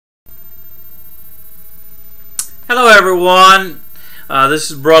Hello everyone,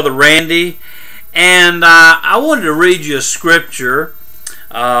 this is Brother Randy, and I wanted to read you a scripture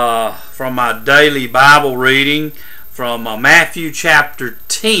from my daily Bible reading from Matthew chapter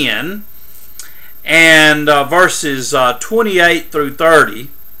 10 and verses 28 through 30,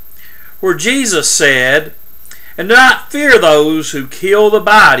 where Jesus said, "And do not fear those who kill the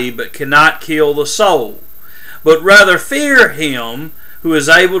body but cannot kill the soul, but rather fear him who is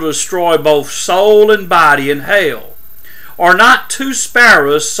able to destroy both soul and body in hell. Are not 2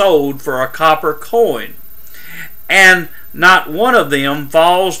 sparrows sold for a copper coin? And not one of them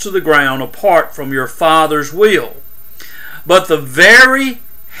falls to the ground apart from your Father's will. But the very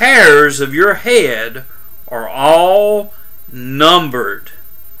hairs of your head are all numbered."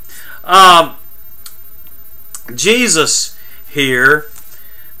 Jesus here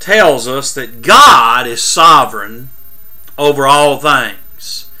tells us that God is sovereign over all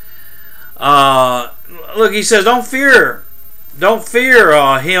things. Look, he says, don't fear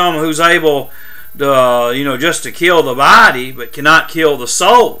him who's able to, just to kill the body, but cannot kill the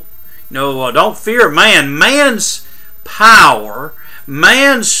soul. Don't fear man. Man's power,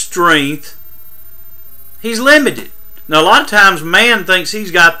 man's strength, he's limited. Now, a lot of times man thinks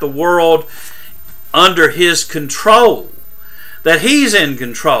he's got the world under his control, that he's in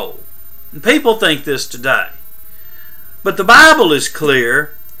control. And people think this today. But the Bible is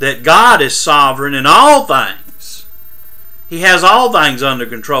clear that God is sovereign in all things. He has all things under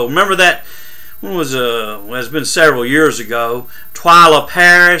control. Remember that, it's been several years ago, Twila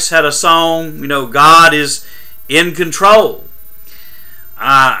Paris had a song, God is in control.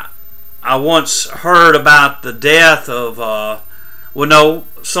 I once heard about the death of,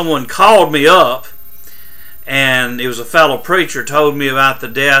 someone called me up, and it was a fellow preacher told me about the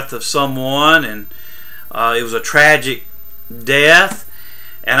death of someone, and it was a tragic death,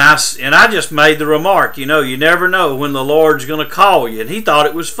 and I just made the remark, you never know when the Lord's going to call you. And he thought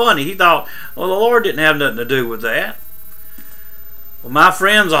it was funny. He thought, well, the Lord didn't have nothing to do with that. Well, my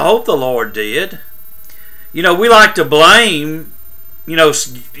friends, I hope the Lord did. We like to blame,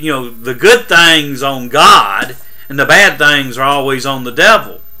 the good things on God, and the bad things are always on the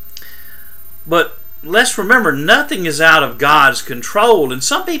devil. But let's remember, nothing is out of God's control, and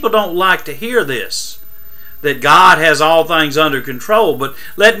some people don't like to hear this, that God has all things under control. But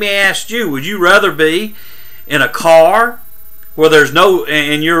let me ask you, would you rather be in a car where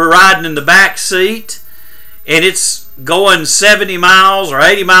and you're riding in the back seat and it's going 70 miles or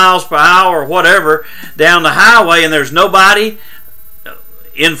 80 miles per hour or whatever down the highway and there's nobody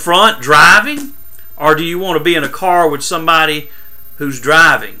in front driving? Or do you want to be in a car with somebody who's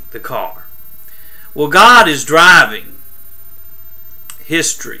driving the car? Well, God is driving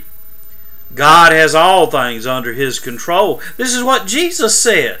history. God has all things under His control. This is what Jesus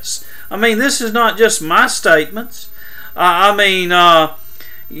says. This is not just my statements. That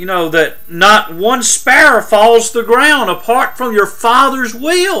not one sparrow falls to the ground apart from your Father's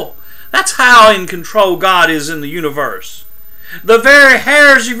will. That's how in control God is in the universe. The very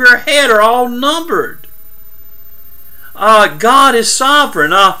hairs of your head are all numbered. God is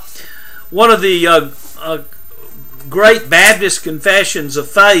sovereign. One of the great Baptist confessions of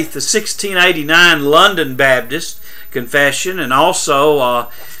faith, the 1689 London Baptist Confession, and also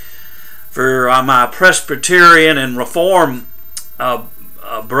for my Presbyterian and Reformed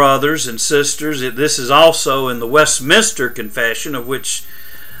brothers and sisters, this is also in the Westminster Confession, of which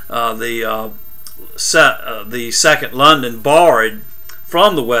the Second London borrowed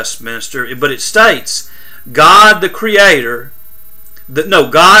from the Westminster. But it states, God the Creator,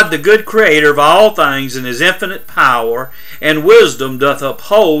 God, the good Creator of all things, in His infinite power and wisdom, doth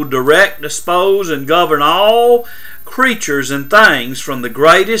uphold, direct, dispose, and govern all creatures and things, from the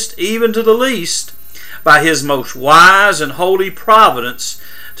greatest even to the least, by His most wise and holy providence,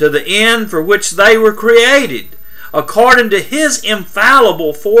 to the end for which they were created, according to His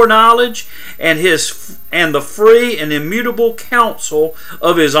infallible foreknowledge and the free and immutable counsel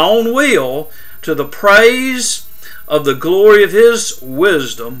of His own will, to the praise of the glory of His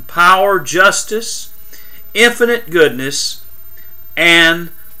wisdom, power, justice, infinite goodness, and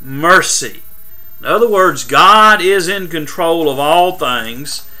mercy. In other words, God is in control of all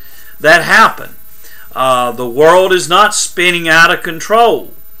things that happen. The world is not spinning out of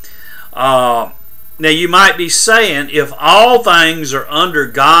control. Now you might be saying, if all things are under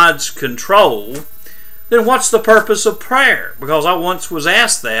God's control, then what's the purpose of prayer? Because I once was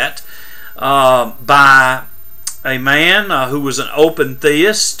asked that by a man who was an open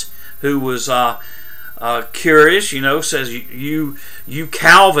theist, who was curious, says, you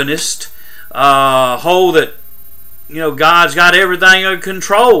Calvinist hold that, God's got everything under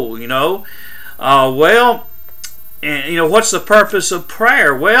control, Well, And what's the purpose of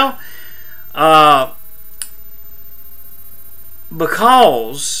prayer? Well,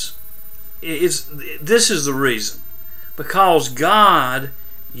 because this is the reason. Because God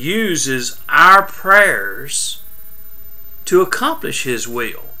uses our prayers to accomplish His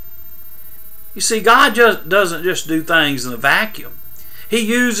will. You see, God doesn't just do things in a vacuum. He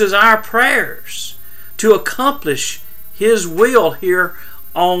uses our prayers to accomplish His will here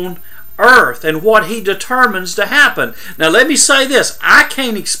on earth and what He determines to happen. Now let me say this. I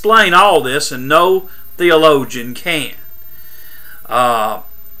can't explain all this, and no theologian can. But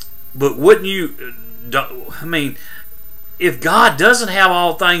wouldn't you... I mean, if God doesn't have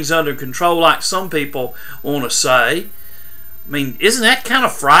all things under control like some people want to say, I mean, isn't that kind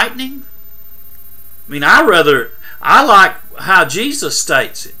of frightening? I mean, I like how Jesus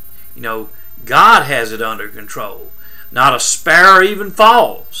states it. God has it under control. Not a sparrow even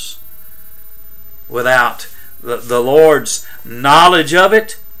falls without the Lord's knowledge of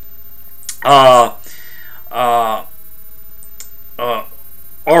it. Without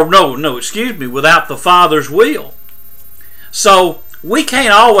the Father's will. So we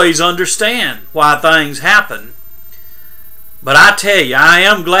can't always understand why things happen. But I tell you, I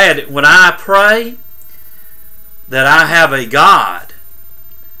am glad that when I pray that I have a God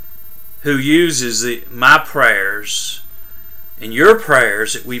who uses my prayers and your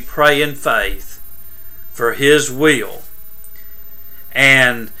prayers that we pray in faith for His will.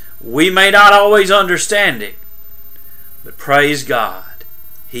 And we may not always understand it, but praise God,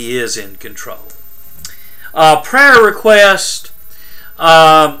 He is in control. Prayer request,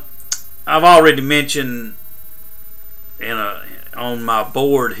 I've already mentioned on my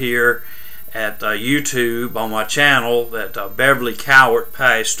board here at YouTube on my channel that Beverly Cowart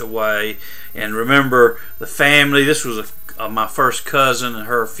passed away. And remember the family. This was my first cousin, and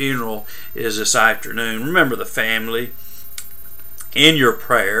her funeral is this afternoon. Remember the family in your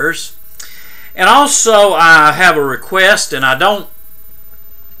prayers. And also I have a request, and I'm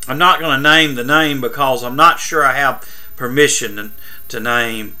not going to name the name because I'm not sure I have permission to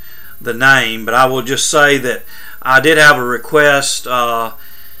name the name, but I will just say that I did have a request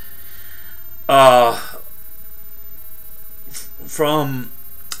from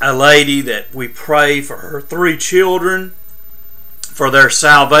a lady that we pray for her 3 children, for their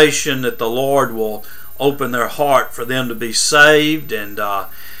salvation, that the Lord will open their heart for them to be saved, and the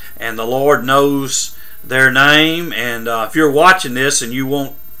Lord knows their name. And if you're watching this and you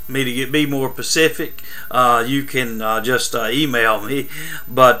want me to be more specific, you can just email me.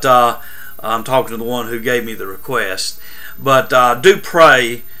 But I'm talking to the one who gave me the request. But do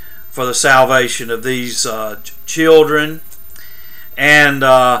pray for the salvation of these children, and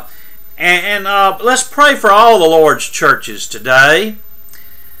let's pray for all the Lord's churches today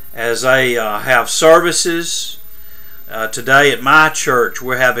as they have services. Today at my church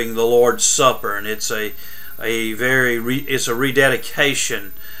we're having the Lord's Supper, and it's a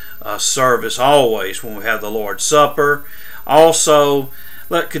rededication service always when we have the Lord's Supper. Also,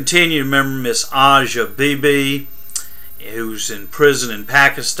 let's continue to remember Miss Aja Bibi, who's in prison in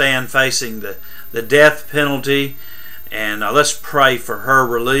Pakistan facing the death penalty, and let's pray for her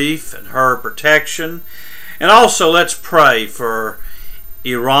relief and her protection. And also let's pray for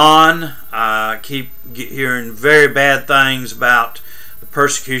Iran. I keep hearing very bad things about the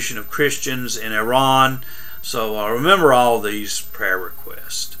persecution of Christians in Iran, so remember all these prayer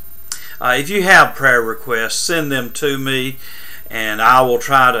requests. If you have prayer requests, send them to me, and I will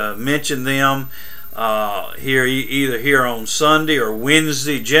try to mention them either here on Sunday or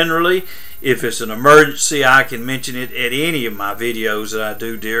Wednesday generally. If it's an emergency, I can mention it at any of my videos that I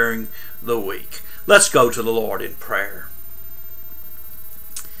do during the week. Let's go to the Lord in prayer.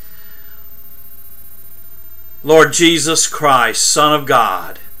 Lord Jesus Christ, Son of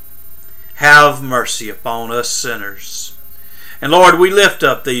God, have mercy upon us sinners. And Lord, we lift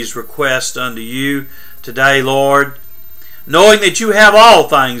up these requests unto you today, Lord, knowing that you have all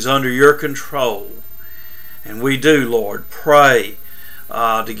things under your control. And we do, Lord, pray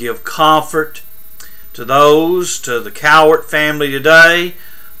to give comfort to the Cowart family today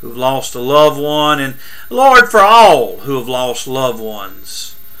who've lost a loved one, and Lord, for all who have lost loved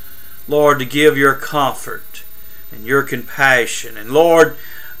ones, Lord, to give your comfort and your compassion. And Lord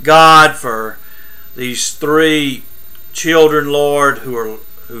God, for these 3 children, Lord, who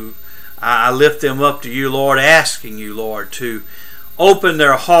I lift them up to you, Lord, asking you, Lord, to open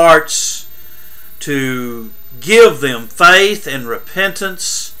their hearts, to give them faith and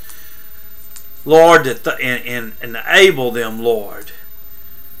repentance, Lord, and enable them, Lord,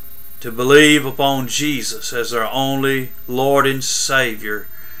 to believe upon Jesus as their only Lord and Savior,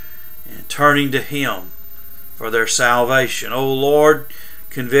 and turning to Him for their salvation. Oh Lord,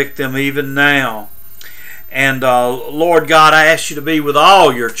 convict them even now. And Lord God, I ask you to be with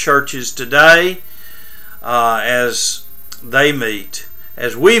all your churches today as they meet,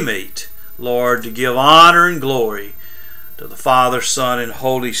 as we meet, Lord, to give honor and glory to the Father, Son, and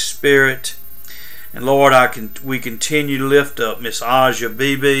Holy Spirit. And Lord, we continue to lift up Miss Aja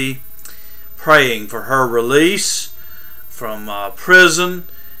Beebe, praying for her release from prison,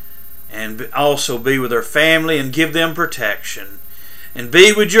 and also be with her family and give them protection. And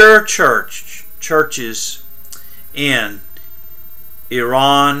be with your churches in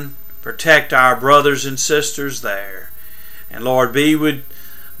Iran. Protect our brothers and sisters there. And Lord, be with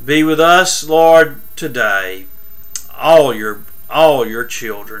us, Lord, today, all your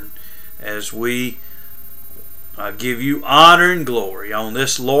children, as we give you honor and glory on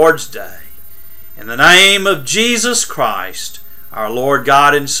this Lord's Day. In the name of Jesus Christ, our Lord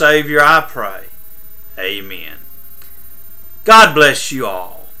God and Savior, I pray. Amen. God bless you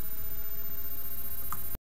all.